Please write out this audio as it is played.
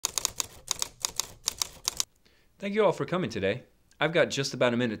Thank you all for coming today. I've got just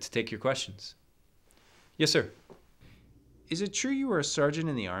about a minute to take your questions. Yes, sir. Is it true you were a sergeant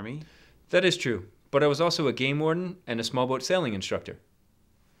in the Army? That is true, but I was also a game warden and a small boat sailing instructor.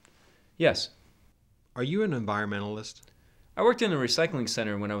 Yes. Are you an environmentalist? I worked in a recycling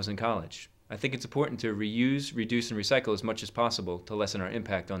center when I was in college. I think it's important to reuse, reduce, and recycle as much as possible to lessen our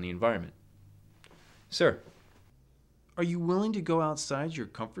impact on the environment. Sir. Are you willing to go outside your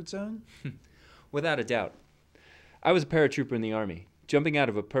comfort zone? Without a doubt. I was a paratrooper in the Army. Jumping out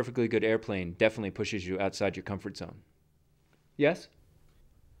of a perfectly good airplane definitely pushes you outside your comfort zone. Yes?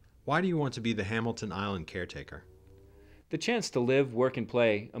 Why do you want to be the Hamilton Island caretaker? The chance to live, work, and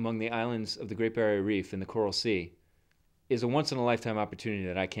play among the islands of the Great Barrier Reef and the Coral Sea is a once-in-a-lifetime opportunity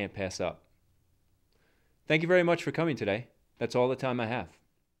that I can't pass up. Thank you very much for coming today. That's all the time I have.